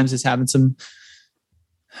Modern Times is having some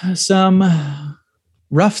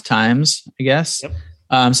rough times, I guess.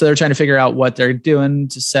 Yep. So they're trying to figure out what they're doing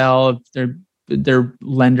to sell. Their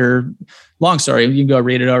lender, long story, you can go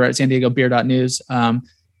read it over at San Diego Beer.news.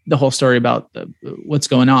 The whole story about what's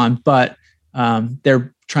going on, but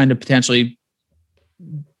they're trying to potentially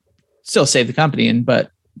still save the company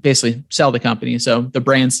but basically sell the company. So the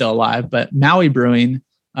brand's still alive, but Maui Brewing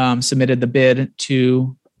submitted the bid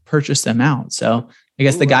to purchase them out. So I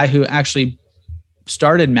guess the guy who actually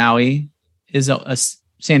started Maui is a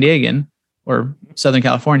San Diegan or Southern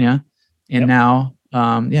California. And now,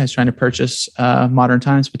 he's trying to purchase Modern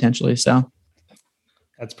Times potentially. So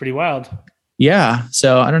that's pretty wild. Yeah.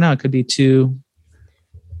 So I don't know. It could be two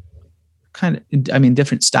kind of,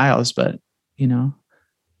 different styles, but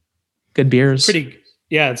good beers.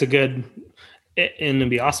 It's a good. And it'd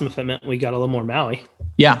be awesome if it meant we got a little more Maui.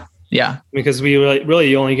 Yeah. Because we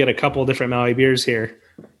really only get a couple different Maui beers here.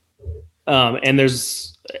 And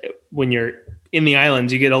there's when you're in the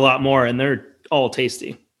islands, you get a lot more, and they're all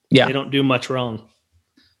tasty. Yeah, they don't do much wrong.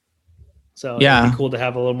 So it'd be cool to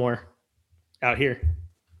have a little more out here.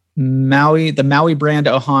 The Maui brand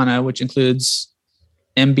Ohana, which includes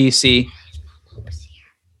MBC,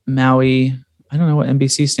 Maui. I don't know what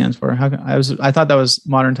MBC stands for. I thought that was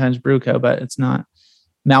Modern Times Brew Co., but it's not.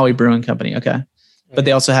 Maui Brewing Company. Okay. But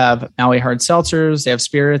they also have Maui hard seltzers. They have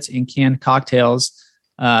spirits and canned cocktails,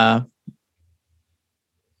 and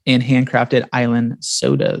handcrafted island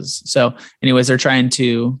sodas. So anyways, they're trying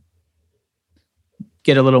to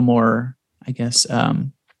get a little more, I guess, a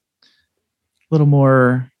little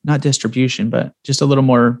more, not distribution, but just a little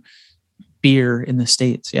more beer in the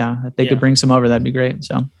States. Yeah. If they could bring some over, that'd be great.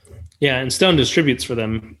 So. Yeah, and Stone distributes for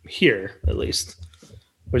them here, at least,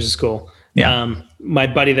 which is cool. Yeah. My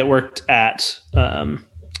buddy that worked at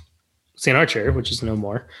St. Archer, which is no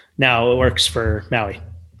more, now it works for Maui.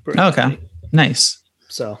 Okay, nice.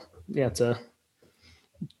 So yeah,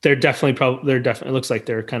 they're definitely it looks like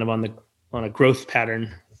they're kind of on a growth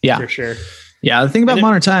pattern. Yeah, for sure. Yeah, the thing about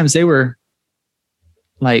Modern Times, they were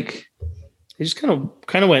like. They just kind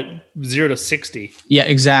of went 0 to 60. Yeah,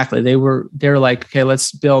 exactly. They're like, okay,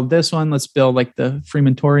 let's build this one. Let's build like the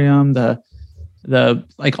Freemantorium, the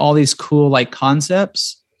like all these cool like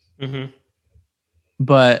concepts. Mm-hmm.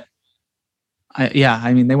 But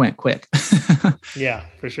I mean, they went quick. Yeah,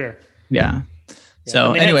 for sure. Yeah.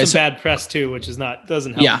 So anyways, bad press too, which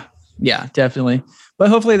doesn't help. Yeah, definitely. But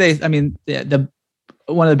hopefully the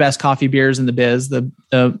one of the best coffee beers in the biz, the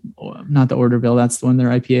not the Orderville, that's the one their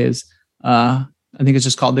IPAs. I think it's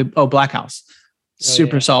just called Black House.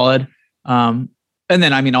 Super solid. And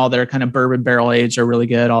then, I mean, all their kind of bourbon barrel aged are really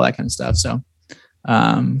good, all that kind of stuff. So,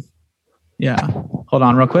 yeah, hold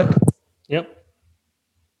on real quick. Yep.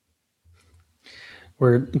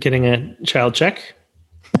 We're getting a child check.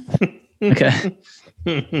 Okay.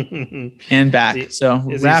 And back. So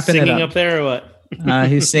is wrapping he singing it up there or what?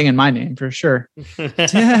 He's singing my name for sure.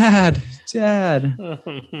 Dad.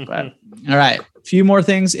 But, all right. A few more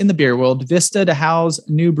things in the beer world. Vista to house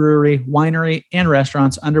new brewery, winery, and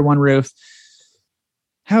restaurants under one roof.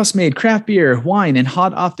 House-made craft beer, wine, and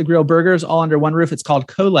hot off-the-grill burgers all under one roof. It's called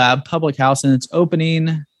CoLab Public House, and it's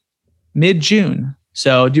opening mid-June.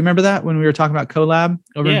 So do you remember that when we were talking about CoLab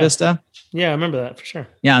over in Vista? Yeah, I remember that for sure.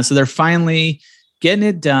 Yeah, so they're finally getting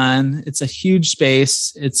it done. It's a huge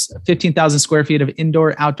space. It's 15,000 square feet of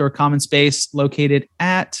indoor-outdoor common space located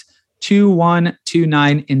at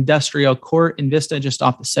 2129 Industrial Court in Vista, just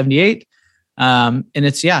off the 78. And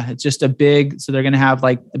it's just a big, so they're going to have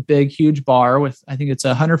like a big, huge bar with, I think it's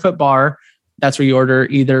a 100-foot bar. That's where you order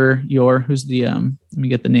either who's the, let me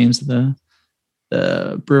get the names of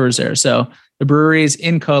the brewers there. So the breweries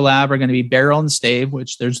in CoLab are going to be Barrel and Stave,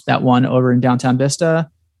 which there's that one over in downtown Vista,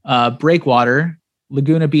 Breakwater,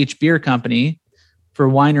 Laguna Beach Beer Company. For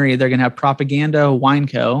winery, they're going to have Propaganda Wine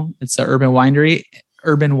Co. It's an urban winery.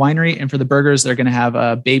 And for the burgers, they're going to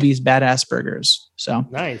have Baby's Badass Burgers. So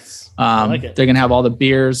nice. I like it. They're going to have all the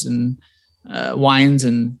beers and wines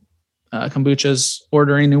and kombuchas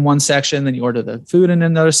ordering in one section. Then you order the food in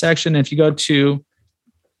another section. And if you go to,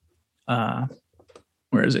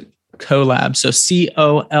 where is it? CoLab. So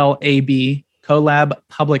COLAB,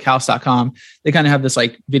 CoLabPublicHouse.com. They kind of have this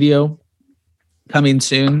like video coming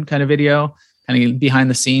soon kind of video, kind of behind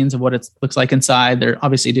the scenes of what it looks like inside. They're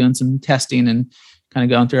obviously doing some testing and kind of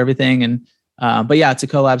going through everything. And, but yeah, it's a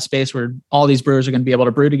CoLab space where all these brewers are going to be able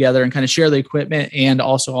to brew together and kind of share the equipment and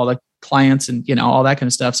also all the clients and, all that kind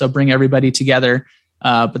of stuff. So bring everybody together.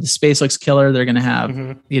 But the space looks killer. They're going to have,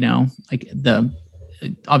 like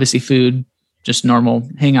obviously food, just normal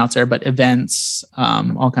hangouts there, but events,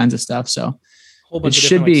 all kinds of stuff. So a whole bunch it of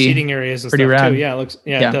should be seating areas and pretty stuff rad. too. Yeah, it looks.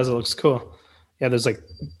 Yeah, it does. It looks cool. Yeah, there's like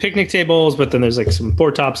picnic tables, but then there's like some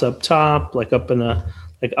pour tops up top, like up in the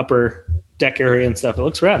like upper deck area and stuff. It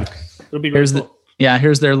looks rad. It'll be really cool.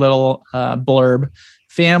 Here's their little blurb.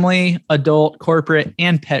 Family, adult, corporate,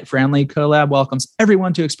 and pet friendly. CoLab welcomes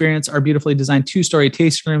everyone to experience our beautifully designed 2-story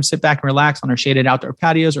tasting room. Sit back and relax on our shaded outdoor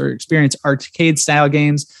patios or experience arcade style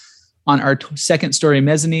games on our second story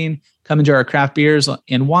mezzanine. Come enjoy our craft beers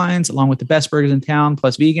and wines along with the best burgers in town,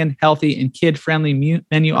 plus vegan, healthy, and kid-friendly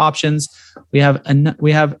menu options. We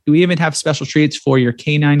even have special treats for your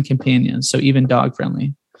canine companions, so even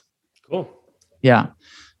dog-friendly. Cool. Yeah.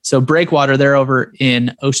 So Breakwater, they're over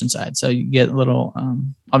in Oceanside. So you get a little,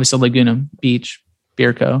 obviously Laguna Beach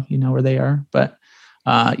Beer Co. You know where they are. But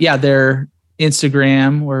their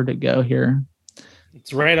Instagram, where'd it go here?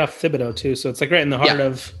 It's right off Thibodaux too, so it's like right in the heart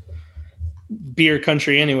of beer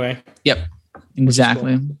country anyway. Yep,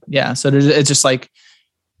 exactly. Cool. Yeah, so it's just like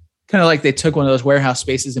kind of like they took one of those warehouse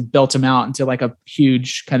spaces and built them out into like a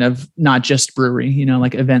huge kind of not just brewery, you know,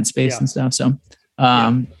 like event space and stuff. So,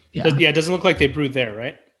 it doesn't look like they brewed there,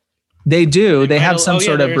 right? They do. They have some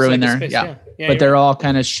sort of brew in there. Yeah. But they're all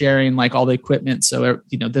kind of sharing like all the equipment. So,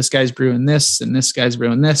 you know, this guy's brewing this and this guy's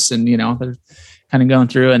brewing this, and, you know, they're kind of going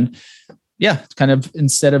through and kind of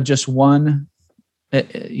instead of just one,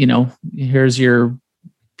 you know, here's your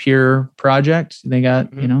pure project. They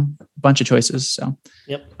got, you know, a bunch of choices. So,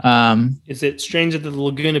 is it strange that the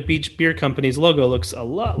Laguna Beach Beer Company's logo looks a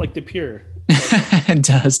lot like the Pure? It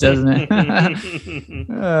does, doesn't it?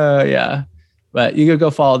 Yeah. But you could go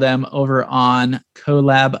follow them over on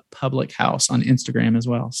Collab Public House on Instagram as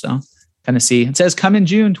well. So kind of see, it says come in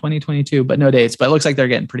June 2022, but no dates, but it looks like they're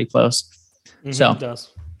getting pretty close. So it does.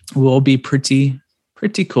 Will be pretty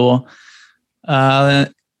cool.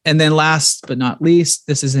 And then last but not least,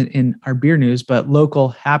 this isn't in our beer news, but local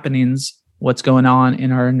happenings, what's going on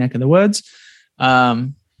in our neck of the woods.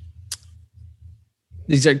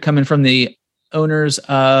 These are coming from the owners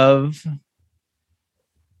of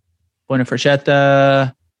Buona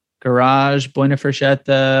Frascetta Garage, Buona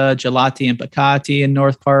Frascetta, Gelati and Picati in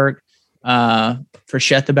North Park,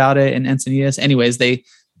 Frascetta about it in Encinitas. Anyways, the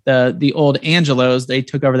old Angelo's, they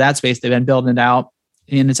took over that space. They've been building it out,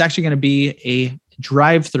 and it's actually going to be a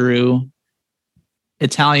drive-through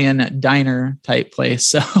Italian diner type place.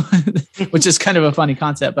 So, which is kind of a funny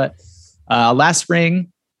concept. But last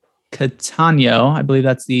spring, Catania, I believe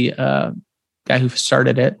that's the guy who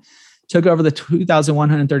started it, took over the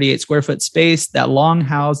 2,138 square foot space that long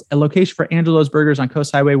housed a location for Angelo's Burgers on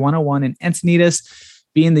Coast Highway 101 in Encinitas.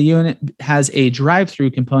 Being the unit has a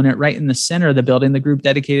drive-through component right in the center of the building, the group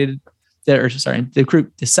decided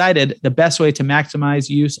the best way to maximize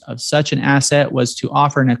use of such an asset was to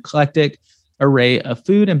offer an eclectic array of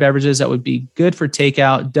food and beverages that would be good for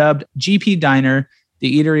takeout. Dubbed GP Diner,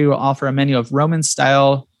 the eatery will offer a menu of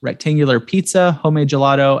Roman-style rectangular pizza, homemade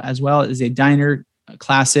gelato, as well as a diner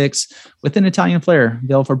classics with an Italian flair.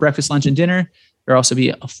 Available for breakfast, lunch, and dinner. There'll also be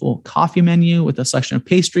a full coffee menu with a selection of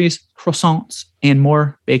pastries, croissants, and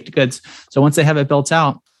more baked goods. So once they have it built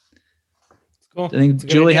out, cool. I think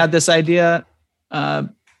Julie had this idea, I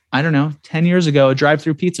don't know, 10 years ago, a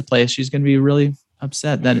drive-through pizza place. She's going to be really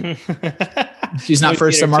upset that she's not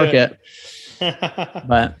first to market.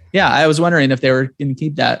 But yeah, I was wondering if they were going to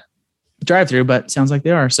keep that drive-through, but it sounds like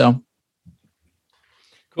they are. So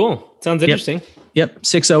cool. Sounds interesting. Yep.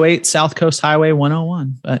 608 South Coast Highway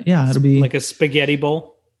 101. But yeah, it'll be like a spaghetti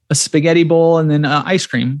bowl. A spaghetti bowl and then ice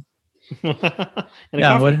cream.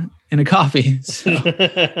 And a coffee. So.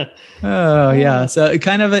 Yeah. So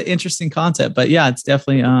kind of an interesting concept, but yeah, it's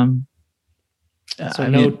definitely so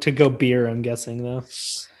no to-go beer, I'm guessing though.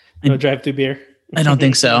 No drive-through beer. I don't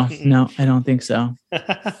think so. No, I don't think so.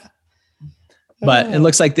 But it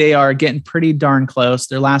looks like they are getting pretty darn close.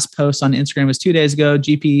 Their last post on Instagram was 2 days ago.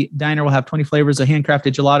 GP Diner will have 20 flavors of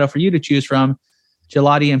handcrafted gelato for you to choose from.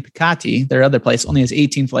 Gelati and Picati, their other place, only has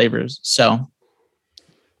 18 flavors. So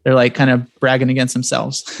they're like kind of bragging against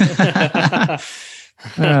themselves.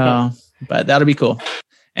 But that'll be cool.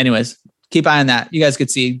 Anyways, keep eye on that. You guys could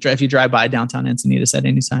see if you drive by downtown Encinitas at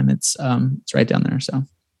any time. It's right down there. So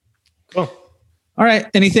cool. All right.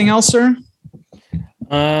 Anything else, sir?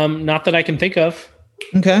 Not that I can think of.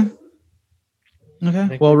 Okay.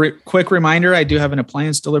 Well, quick reminder, I do have an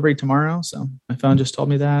appliance delivery tomorrow. So my phone just told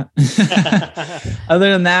me that.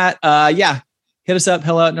 Other than that, hit us up.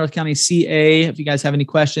 Hello at North County CA. If you guys have any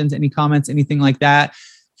questions, any comments, anything like that,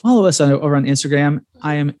 follow us over on Instagram.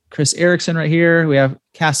 I am Chris Erickson right here. We have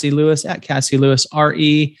Cassie Lewis at Cassie Lewis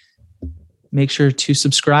RE. Make sure to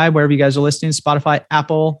subscribe wherever you guys are listening. Spotify,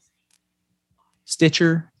 Apple,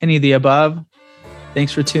 Stitcher, any of the above.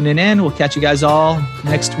 Thanks for tuning in. We'll catch you guys all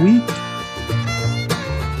next week.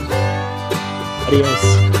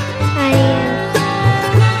 Adios.